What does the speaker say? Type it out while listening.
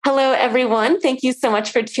everyone. Thank you so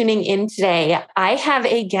much for tuning in today. I have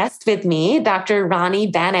a guest with me, Dr.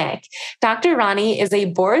 Rani Banik. Dr. Rani is a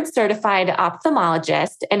board-certified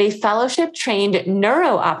ophthalmologist and a fellowship-trained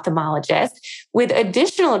neuro-ophthalmologist with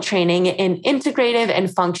additional training in integrative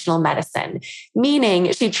and functional medicine,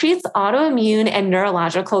 meaning she treats autoimmune and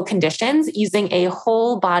neurological conditions using a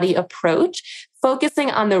whole body approach, focusing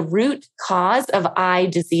on the root cause of eye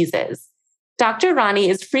diseases. Dr. Rani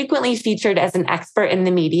is frequently featured as an expert in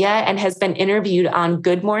the media and has been interviewed on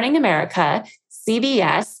Good Morning America,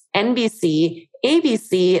 CBS, NBC,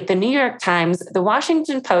 ABC, The New York Times, The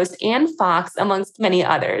Washington Post, and Fox, amongst many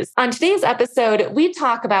others. On today's episode, we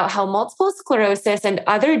talk about how multiple sclerosis and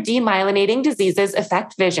other demyelinating diseases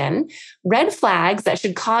affect vision, red flags that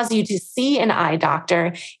should cause you to see an eye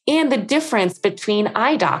doctor, and the difference between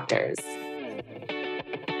eye doctors.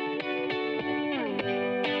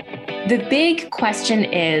 The big question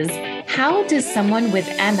is, how does someone with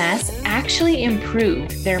MS actually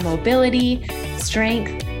improve their mobility,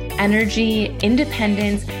 strength, energy,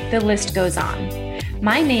 independence? The list goes on.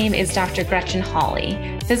 My name is Dr. Gretchen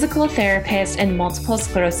Hawley, physical therapist and multiple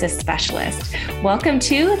sclerosis specialist. Welcome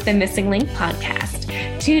to the Missing Link podcast.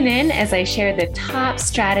 Tune in as I share the top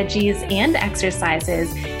strategies and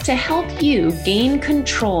exercises to help you gain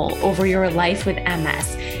control over your life with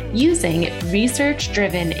MS, using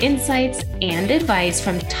research-driven insights and advice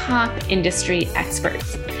from top industry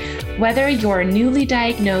experts. Whether you're newly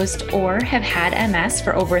diagnosed or have had MS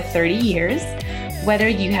for over 30 years, whether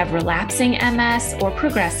you have relapsing MS or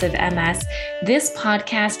progressive MS, this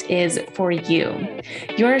podcast is for you.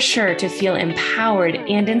 You're sure to feel empowered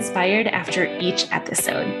and inspired after each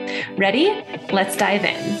episode. Ready? Let's dive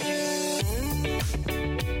in.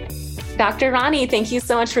 Dr. Rani, thank you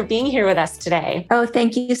so much for being here with us today. Oh,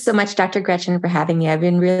 thank you so much, Dr. Gretchen, for having me. I've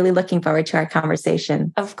been really looking forward to our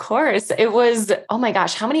conversation. Of course. It was, oh my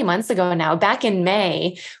gosh, how many months ago now? Back in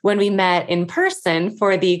May, when we met in person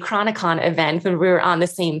for the Chronicon event, when we were on the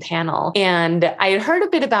same panel. And I had heard a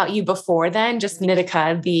bit about you before then. Just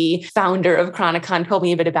Nitika, the founder of Chronicon, told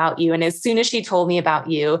me a bit about you. And as soon as she told me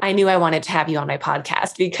about you, I knew I wanted to have you on my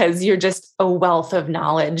podcast because you're just a wealth of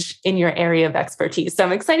knowledge in your area of expertise. So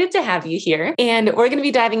I'm excited to have you here. And we're going to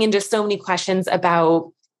be diving into so many questions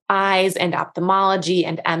about eyes and ophthalmology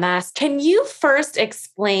and MS. Can you first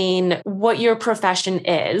explain what your profession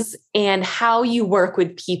is and how you work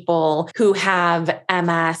with people who have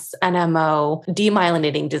MS, NMO,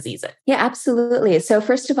 demyelinating diseases? Yeah, absolutely. So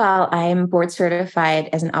first of all, I'm board certified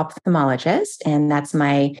as an ophthalmologist, and that's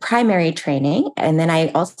my primary training. And then I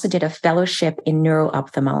also did a fellowship in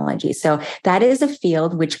neuro-ophthalmology. So that is a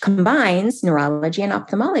field which combines neurology and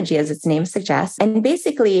ophthalmology, as its name suggests. And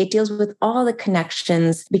basically, it deals with all the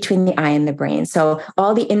connections between the eye and the brain. So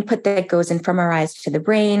all the input that goes in from our eyes to the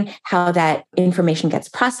brain, how that information gets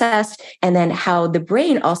processed, and then how the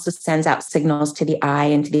brain also sends out signals to the eye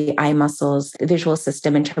and to the eye muscles, the visual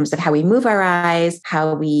system in terms of how we move our eyes,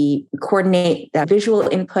 how we coordinate the visual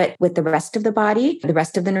input with the rest of the body, the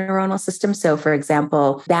rest of the neuronal system. So for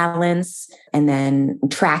example, balance, and then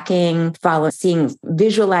tracking,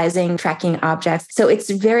 visualizing, tracking objects. So it's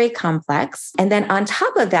very complex. And then on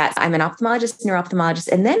top of that, I'm an ophthalmologist, neuro-ophthalmologist,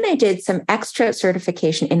 and then I did some extra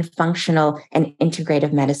certification in functional and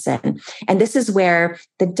integrative medicine. And this is where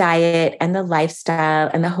the diet and the lifestyle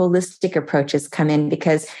and the holistic approaches come in,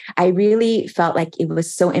 because I really felt like it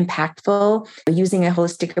was so impactful using a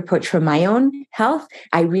holistic approach for my own health.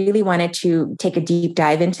 I really wanted to take a deep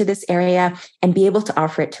dive into this area and be able to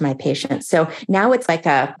offer it to my patients. So now it's like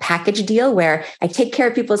a package deal where I take care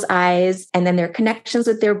of people's eyes and then their connections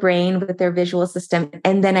with their brain, with their visual system.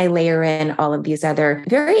 And then I layer in all of these other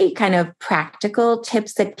very kind of practical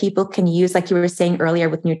tips that people can use. Like you were saying earlier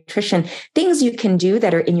with nutrition, things you can do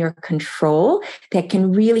that are in your control that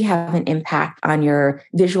can really have an impact on your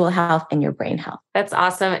visual health and your brain health. That's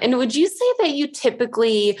awesome. And would you say that you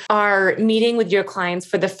typically are meeting with your clients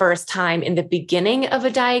for the first time in the beginning of a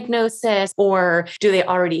diagnosis, or do they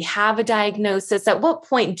already have a diagnosis? At what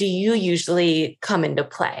point do you usually come into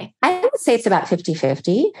play? I would say it's about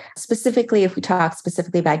 50-50. Specifically, if we talk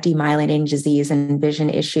specifically about demyelinating disease and vision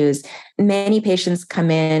issues, many patients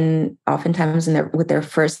come in oftentimes with their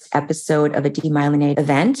first episode of a demyelinated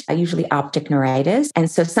event, usually optic neuritis.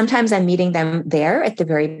 And so sometimes I'm meeting them there at the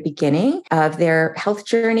very beginning of their health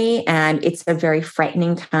journey. And it's a very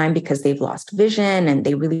frightening time because they've lost vision and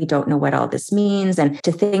they really don't know what all this means. And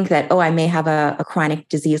to think that, oh, I may have a chronic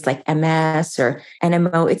disease like MS or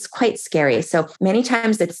NMO, it's quite scary. So many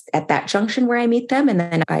times it's at that junction where I meet them and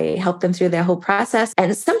then I help them through their whole process.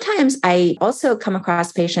 And sometimes I also come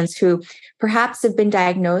across patients who perhaps have been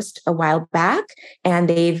diagnosed a while back and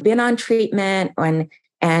they've been on treatment and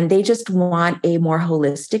And they just want a more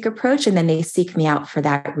holistic approach. And then they seek me out for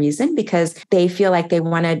that reason because they feel like they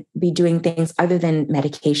want to be doing things other than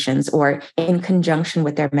medications or in conjunction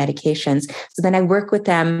with their medications. So then I work with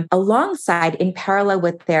them alongside in parallel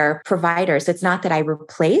with their providers. It's not that I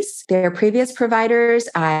replace their previous providers.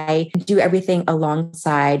 I do everything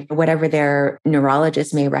alongside whatever their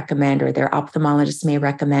neurologist may recommend or their ophthalmologist may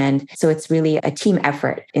recommend. So it's really a team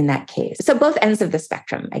effort in that case. So both ends of the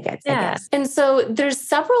spectrum, I guess. Yeah. And so there's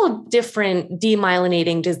several different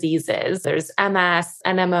demyelinating diseases. There's MS,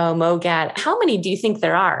 NMO, MOGAD. How many do you think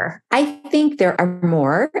there are? I think there are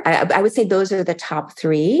more. I would say those are the top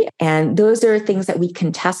three. And those are things that we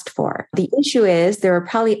can test for. The issue is there are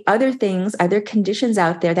probably other things, other conditions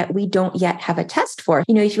out there that we don't yet have a test for.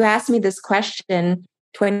 If you asked me this question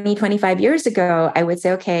 20, 25 years ago, I would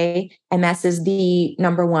say, okay, MS is the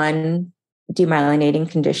number one demyelinating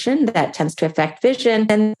condition that tends to affect vision.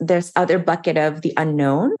 And there's other bucket of the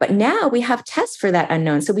unknown. But now we have tests for that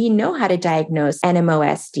unknown. So we know how to diagnose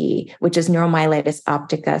NMOSD, which is neuromyelitis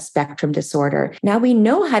optica spectrum disorder. Now we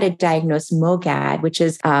know how to diagnose MOGAD, which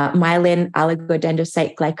is myelin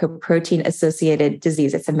oligodendrocyte glycoprotein associated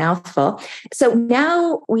disease. It's a mouthful. So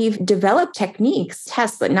now we've developed techniques,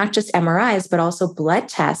 tests, not just MRIs, but also blood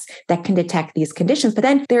tests that can detect these conditions. But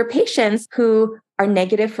then there are patients who are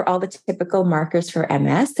negative for all the typical markers for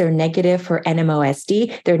MS. They're negative for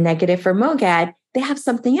NMOSD. They're negative for MOGAD. They have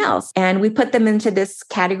something else. And we put them into this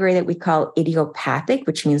category that we call idiopathic,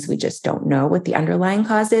 which means we just don't know what the underlying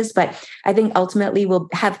cause is. But I think ultimately we'll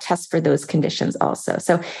have tests for those conditions also.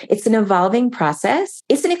 So it's an evolving process.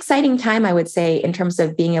 It's an exciting time, I would say, in terms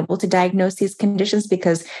of being able to diagnose these conditions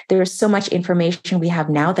because there is so much information we have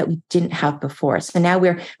now that we didn't have before. So now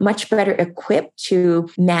we're much better equipped to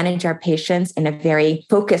manage our patients in a very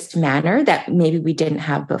focused manner that maybe we didn't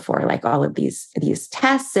have before, like all of these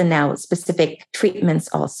tests and now specific treatments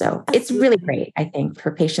also. It's really great, I think, for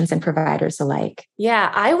patients and providers alike.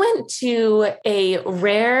 Yeah, I went to a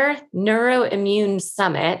rare neuroimmune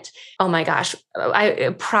summit. Oh my gosh,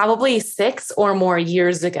 probably 6 or more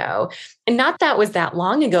years ago. And not that was that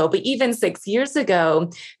long ago, but even 6 years ago,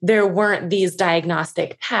 there weren't these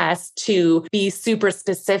diagnostic tests to be super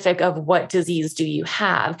specific of what disease do you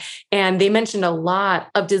have. And they mentioned a lot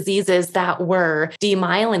of diseases that were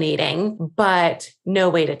demyelinating, but no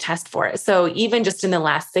way to test for it. So even just in the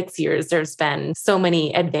last 6 years, there's been so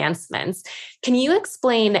many advancements. Can you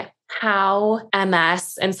explain how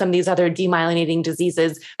MS and some of these other demyelinating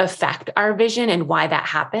diseases affect our vision and why that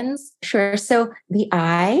happens? Sure. So the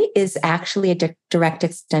eye is actually a direct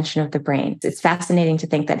extension of the brain. It's fascinating to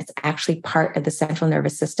think that it's actually part of the central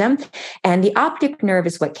nervous system. And the optic nerve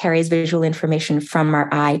is what carries visual information from our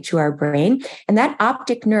eye to our brain. And that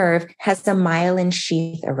optic nerve has a myelin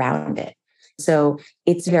sheath around it. So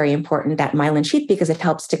it's very important, that myelin sheath, because it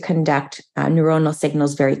helps to conduct neuronal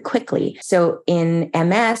signals very quickly. So in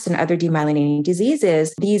MS and other demyelinating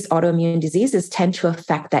diseases, these autoimmune diseases tend to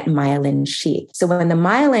affect that myelin sheath. So when the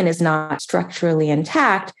myelin is not structurally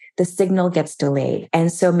intact, the signal gets delayed.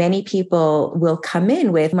 And so many people will come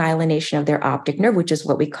in with myelination of their optic nerve, which is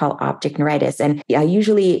what we call optic neuritis. And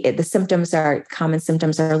usually the common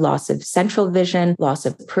symptoms are loss of central vision, loss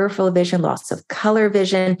of peripheral vision, loss of color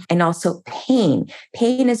vision, and also pain.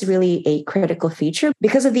 Pain is really a critical feature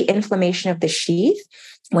because of the inflammation of the sheath.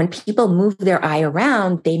 When people move their eye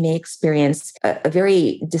around, they may experience a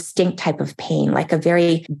very distinct type of pain, like a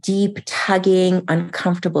very deep, tugging,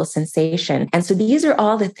 uncomfortable sensation. And so these are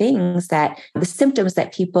all the things the symptoms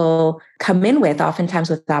that people come in with, oftentimes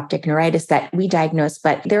with optic neuritis, that we diagnose.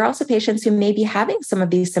 But there are also patients who may be having some of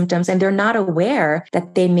these symptoms and they're not aware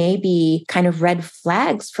that they may be kind of red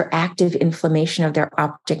flags for active inflammation of their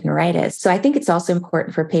optic neuritis. So I think it's also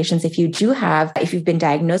important for patients, if you've been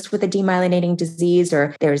diagnosed with a demyelinating disease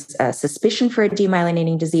or there's a suspicion for a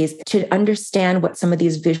demyelinating disease, to understand what some of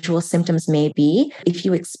these visual symptoms may be. If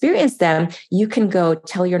you experience them, you can go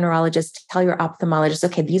tell your neurologist, tell your ophthalmologist,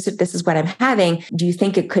 okay, this is what I'm having. Do you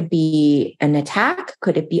think it could be an attack?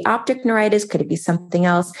 Could it be optic neuritis? Could it be something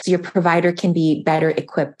else? So your provider can be better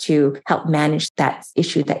equipped to help manage that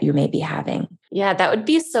issue that you may be having. Yeah, that would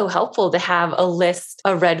be so helpful to have a list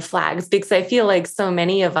of red flags, because I feel like so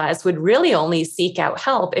many of us would really only seek out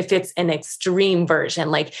help if it's an extreme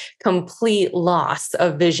version, like complete loss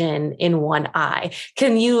of vision in one eye.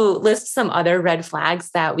 Can you list some other red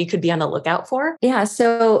flags that we could be on the lookout for? Yeah,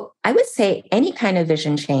 so I would say any kind of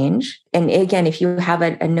vision change. And again, if you have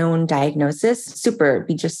a known diagnosis,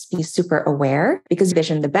 be super aware, because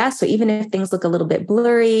vision the best. So even if things look a little bit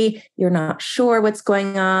blurry, you're not sure what's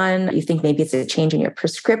going on, you think maybe it's a change in your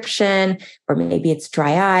prescription, or maybe it's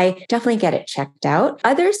dry eye, definitely get it checked out.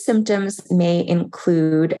 Other symptoms may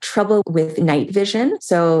include trouble with night vision.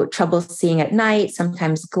 So trouble seeing at night,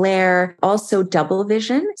 sometimes glare, also double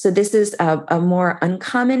vision. So this is a more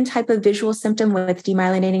uncommon type of visual symptom with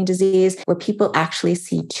demyelinating disease where people actually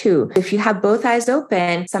see two. If you have both eyes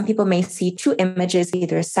open, some people may see two images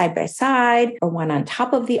either side by side or one on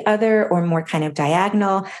top of the other or more kind of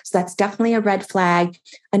diagonal. So that's definitely a red flag.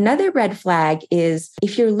 Another red flag is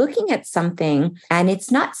if you're looking at something and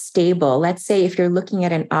it's not stable. Let's say if you're looking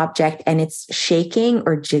at an object and it's shaking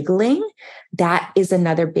or jiggling, that is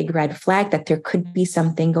another big red flag that there could be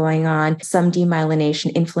something going on, some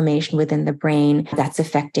demyelination, inflammation within the brain that's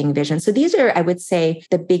affecting vision. So these are, I would say,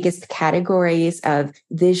 the biggest categories of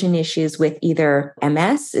vision issues with either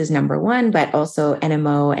MS is number one, but also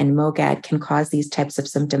NMO and MOGAD can cause these types of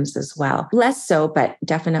symptoms as well. Less so, but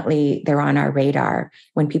definitely they're on our radar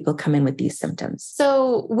when people come in with these symptoms.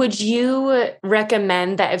 So would you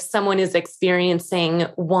recommend that if someone is experiencing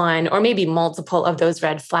one or maybe multiple of those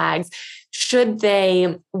red flags, should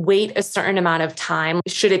they wait a certain amount of time?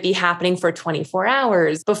 Should it be happening for 24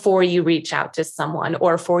 hours before you reach out to someone,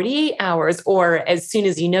 or 48 hours, or as soon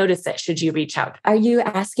as you notice it, should you reach out? Are you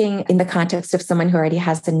asking in the context of someone who already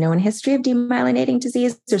has a known history of demyelinating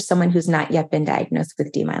disease or someone who's not yet been diagnosed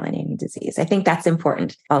with demyelinating disease? I think that's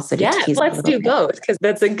important also to tease let's do both because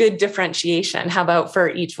that's a good differentiation. How about for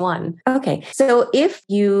each one? Okay. So if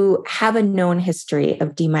you have a known history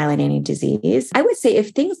of demyelinating disease, I would say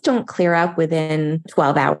if things don't clear up within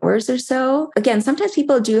 12 hours or so, again, sometimes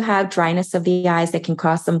people do have dryness of the eyes that can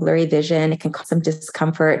cause some blurry vision. It can cause some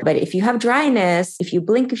discomfort. But if you have dryness, if you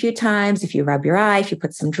blink a few times, if you rub your eye, if you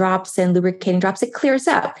put some drops in, lubricating drops, it clears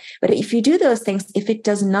up. But if you do those things, if it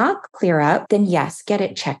does not clear up, then yes, get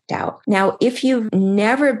it checked out. Now, if you've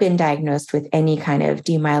never been diagnosed with any kind of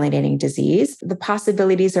demyelinating disease, the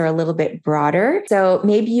possibilities are a little bit broader. So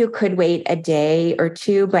maybe you could wait a day or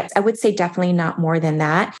two, but I would say definitely not more than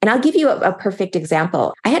that. And I'll give you a perfect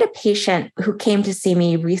example. I had a patient who came to see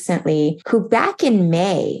me recently who back in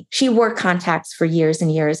May, she wore contacts for years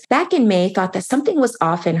and years. Back in May, thought that something was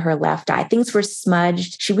off in her left eye. Things were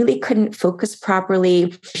smudged. She really couldn't focus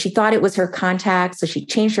properly. She thought it was her contact. So she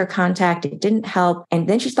changed her contact. It didn't help. And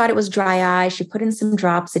then she thought it was dry eye. She put in some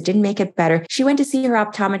drops. It didn't make it better. She went to see her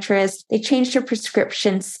optometrist. They changed her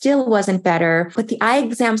prescription. Still wasn't better. But the eye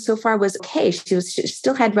exam so far was okay. She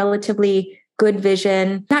still had relatively good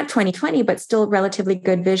vision, not 20/20, but still relatively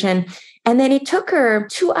good vision. And then it took her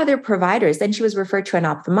two other providers. Then she was referred to an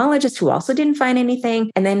ophthalmologist who also didn't find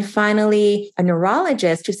anything. And then finally, a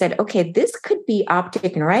neurologist who said, okay, this could be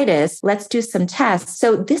optic neuritis. Let's do some tests.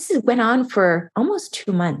 So this went on for almost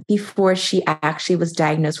 2 months before she actually was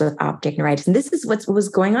diagnosed with optic neuritis. And this is what was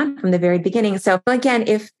going on from the very beginning. So again,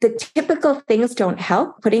 if the typical things don't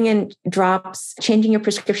help, putting in drops, changing your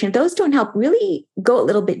prescription, those don't help, really go a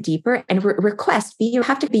little bit deeper and request. You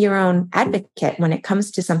have to be your own advocate when it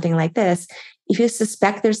comes to something like this. If you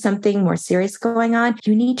suspect there's something more serious going on,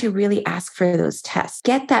 you need to really ask for those tests.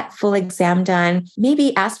 Get that full exam done.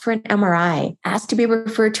 Maybe ask for an MRI. Ask to be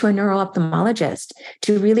referred to a neuro-ophthalmologist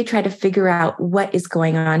to really try to figure out what is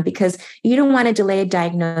going on, because you don't want to delay in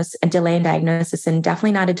diagnosis and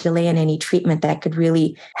definitely not a delay in any treatment that could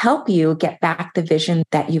really help you get back the vision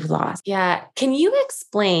that you've lost. Yeah. Can you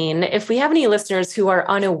explain, if we have any listeners who are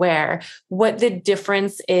unaware, what the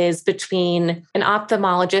difference is between an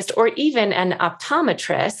ophthalmologist or even an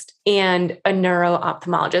optometrist and a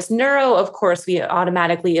neuro-ophthalmologist? Neuro, of course, we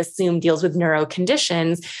automatically assume deals with neuro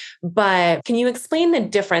conditions, but can you explain the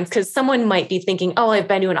difference? Because someone might be thinking, oh, I've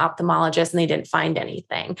been to an ophthalmologist and they didn't find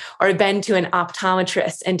anything, or I've been to an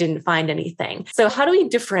optometrist and didn't find anything. So how do we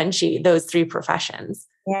differentiate those three professions?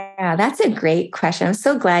 Yeah, that's a great question. I'm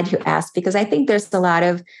so glad you asked, because I think there's a lot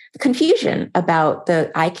of confusion about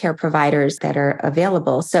the eye care providers that are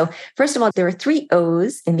available. So first of all, there are 3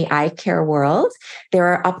 O's in the eye care world. There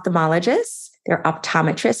are ophthalmologists, there are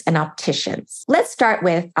optometrists, and opticians. Let's start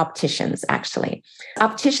with opticians, actually.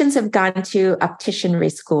 Opticians have gone to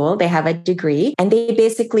opticianry school. They have a degree, and they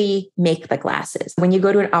basically make the glasses. When you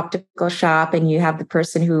go to an optical shop and you have the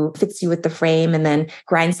person who fits you with the frame and then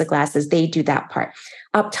grinds the glasses, they do that part.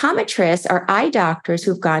 Optometrists are eye doctors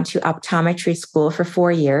who've gone to optometry school for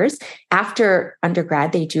 4 years. After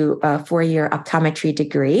undergrad, they do a 4-year optometry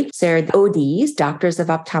degree. So they're the ODs, doctors of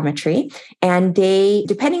optometry. And they,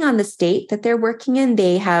 depending on the state that they're working in,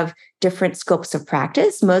 they have different scopes of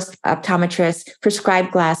practice. Most optometrists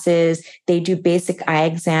prescribe glasses. They do basic eye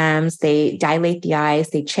exams. They dilate the eyes.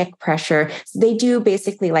 They check pressure. So they do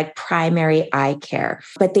basically like primary eye care,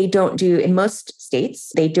 but they don't do, in most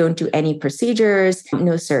states, they don't do any procedures,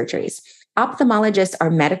 no surgeries. Ophthalmologists are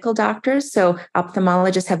medical doctors. So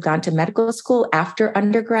ophthalmologists have gone to medical school after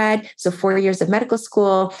undergrad. So 4 years of medical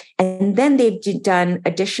school. And then they've done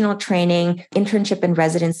additional training, internship and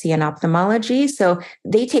residency in ophthalmology. So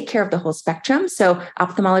they take care of the whole spectrum. So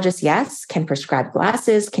ophthalmologists, yes, can prescribe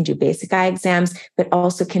glasses, can do basic eye exams, but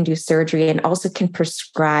also can do surgery and also can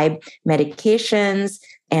prescribe medications.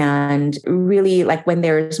 And really, like when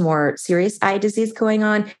there's more serious eye disease going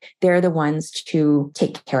on, they're the ones to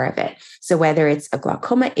take care of it. So whether it's a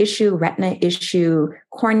glaucoma issue, retina issue,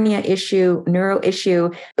 cornea issue, neuro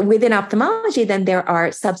issue, within ophthalmology, then there are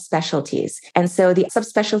subspecialties. And so the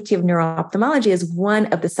subspecialty of neuro-ophthalmology is one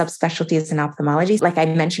of the subspecialties in ophthalmology. Like I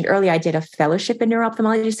mentioned earlier, I did a fellowship in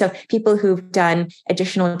neuro-ophthalmology. So people who've done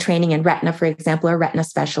additional training in retina, for example, are retina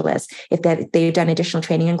specialists. If they've done additional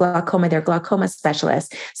training in glaucoma, they're glaucoma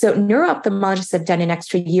specialists. So neuro-ophthalmologists have done an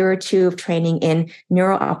extra year or two of training in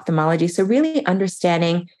neuro-ophthalmology. So really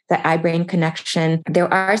understanding the eye-brain connection.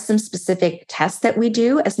 There are some specific tests that we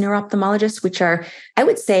do as neuro-ophthalmologists, which are, I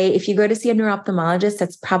would say, if you go to see a neuro-ophthalmologist,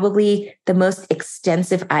 that's probably the most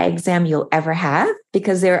extensive eye exam you'll ever have,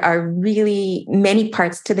 because there are really many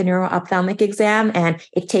parts to the neuro-ophthalmic exam, and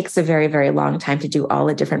it takes a very, very long time to do all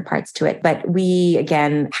the different parts to it. But we,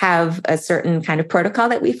 again, have a certain kind of protocol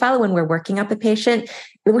that we follow when we're working up a patient,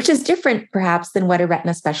 which is different perhaps than what a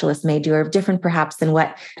retina specialist may do, or different perhaps than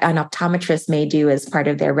what an optometrist may do as part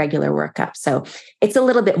of their regular workup. So it's a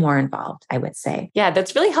little bit more involved, I would say. Yeah,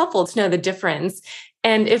 that's really helpful to know the difference.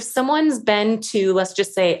 And if someone's been to, let's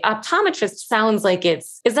just say, optometrist sounds like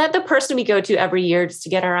is that the person we go to every year just to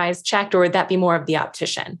get our eyes checked, or would that be more of the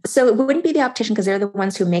optician? So it wouldn't be the optician because they're the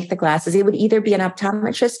ones who make the glasses. It would either be an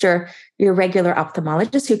optometrist or your regular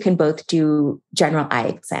ophthalmologist who can both do general eye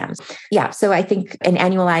exams. Yeah. So I think an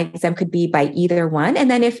annual eye exam could be by either one. And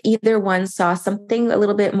then if either one saw something a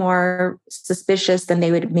little bit more suspicious, then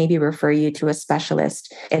they would maybe refer you to a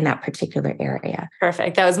specialist in that particular area.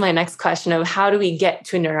 Perfect. That was my next question of how do we get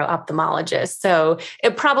to a neuro-ophthalmologist? So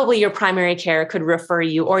it probably your primary care could refer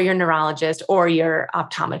you, or your neurologist, or your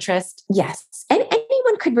optometrist. Yes. And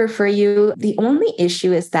anyone could refer you. The only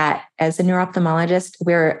issue is that as a neuro-ophthalmologist,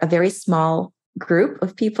 we're a very small group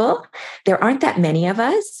of people. There aren't that many of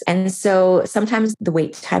us. And so sometimes the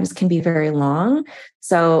wait times can be very long.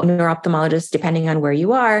 So neuro-ophthalmologists, depending on where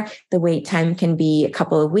you are, the wait time can be a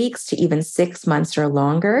couple of weeks to even 6 months or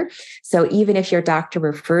longer. So even if your doctor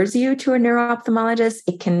refers you to a neuro-ophthalmologist,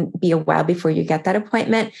 it can be a while before you get that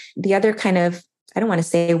appointment. The other kind of, I don't want to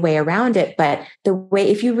say way around it, but the way,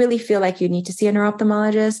 if you really feel like you need to see a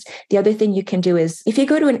neuro-ophthalmologist, the other thing you can do is if you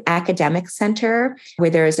go to an academic center where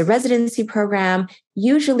there is a residency program,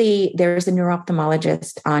 usually there's a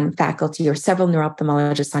neuro-ophthalmologist on faculty or several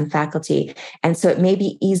neuro-ophthalmologists on faculty. And so it may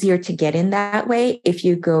be easier to get in that way if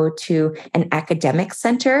you go to an academic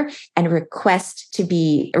center and request to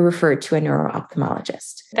be referred to a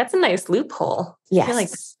neuro-ophthalmologist. That's a nice loophole. Yes. I feel like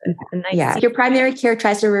a nice. Yeah. If your primary care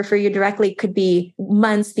tries to refer you directly, it could be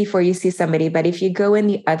months before you see somebody. But if you go in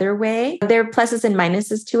the other way, there are pluses and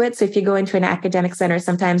minuses to it. So if you go into an academic center,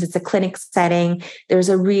 sometimes it's a clinic setting. There's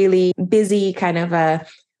a really busy kind of a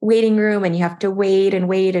waiting room and you have to wait and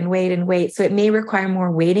wait and wait and wait. So it may require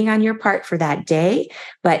more waiting on your part for that day,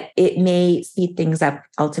 but it may speed things up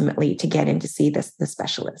ultimately to get in to see the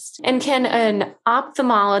specialist. And can an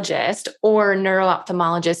ophthalmologist or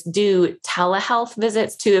neuro-ophthalmologist do telehealth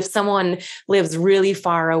visits too? If someone lives really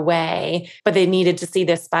far away, but they needed to see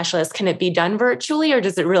this specialist, can it be done virtually or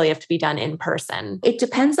does it really have to be done in person? It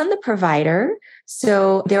depends on the provider.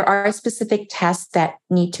 So there are specific tests that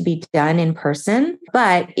need to be done in person.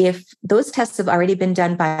 But if those tests have already been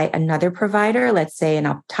done by another provider, let's say an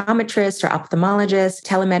optometrist or ophthalmologist,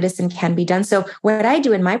 telemedicine can be done. So what I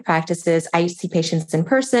do in my practice is I see patients in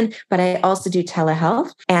person, but I also do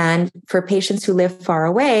telehealth. And for patients who live far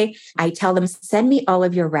away, I tell them, send me all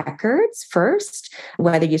of your records first,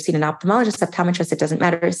 whether you've seen an ophthalmologist, optometrist, it doesn't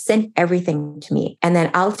matter. Send everything to me. And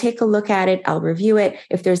then I'll take a look at it. I'll review it.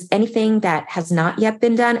 If there's anything that has not yet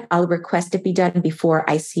been done, I'll request it be done before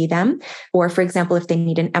I see them. Or for example, if they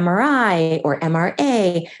need an MRI or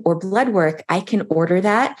MRA or blood work, I can order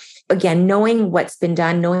that. Again, knowing what's been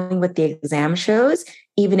done, knowing what the exam shows,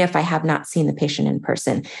 even if I have not seen the patient in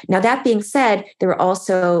person. Now, that being said, there are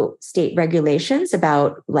also state regulations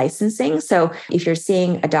about licensing. So if you're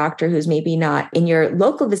seeing a doctor who's maybe not in your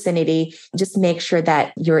local vicinity, just make sure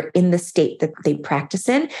that you're in the state that they practice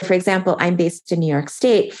in. For example, I'm based in New York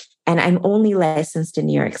State. and I'm only licensed in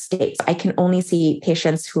New York State. I can only see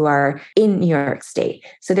patients who are in New York State.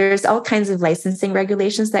 So there's all kinds of licensing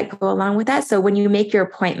regulations that go along with that. So when you make your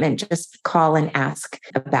appointment, just call and ask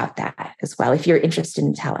about that as well, if you're interested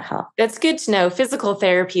in telehealth. That's good to know. Physical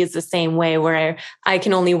therapy is the same way, where I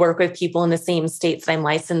can only work with people in the same states that I'm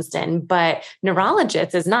licensed in, but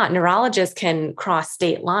neurologists is not. Neurologists can cross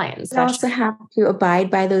state lines. You also have to abide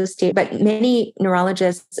by those states, but many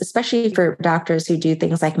neurologists, especially for doctors who do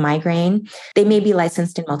things like migraine, they may be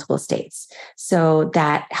licensed in multiple states. So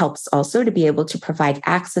that helps also to be able to provide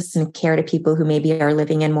access and care to people who maybe are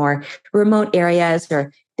living in more remote areas,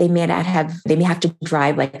 or they may have to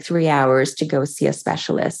drive like 3 hours to go see a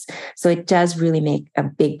specialist. So it does really make a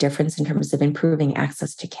big difference in terms of improving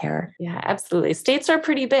access to care. Yeah, absolutely. States are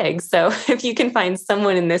pretty big. So if you can find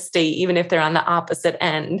someone in this state, even if they're on the opposite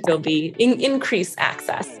end, there'll be increased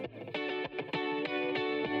access.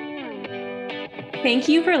 Thank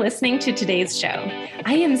you for listening to today's show.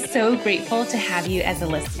 I am so grateful to have you as a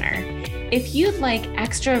listener. If you'd like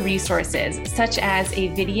extra resources, such as a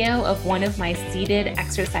video of one of my seated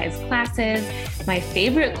exercise classes, my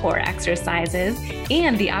favorite core exercises,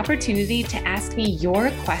 and the opportunity to ask me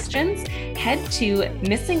your questions, head to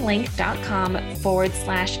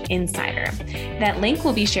missinglink.com/insider. That link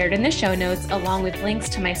will be shared in the show notes, along with links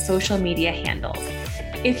to my social media handles.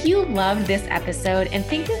 If you loved this episode and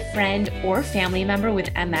think a friend or family member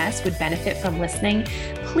with MS would benefit from listening,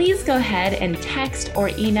 please go ahead and text or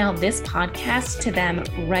email this podcast to them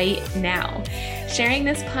right now. Sharing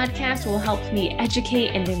this podcast will help me educate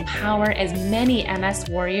and empower as many MS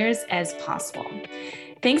warriors as possible.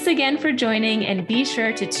 Thanks again for joining, and be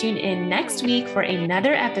sure to tune in next week for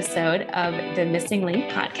another episode of the Missing Link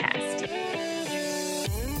podcast.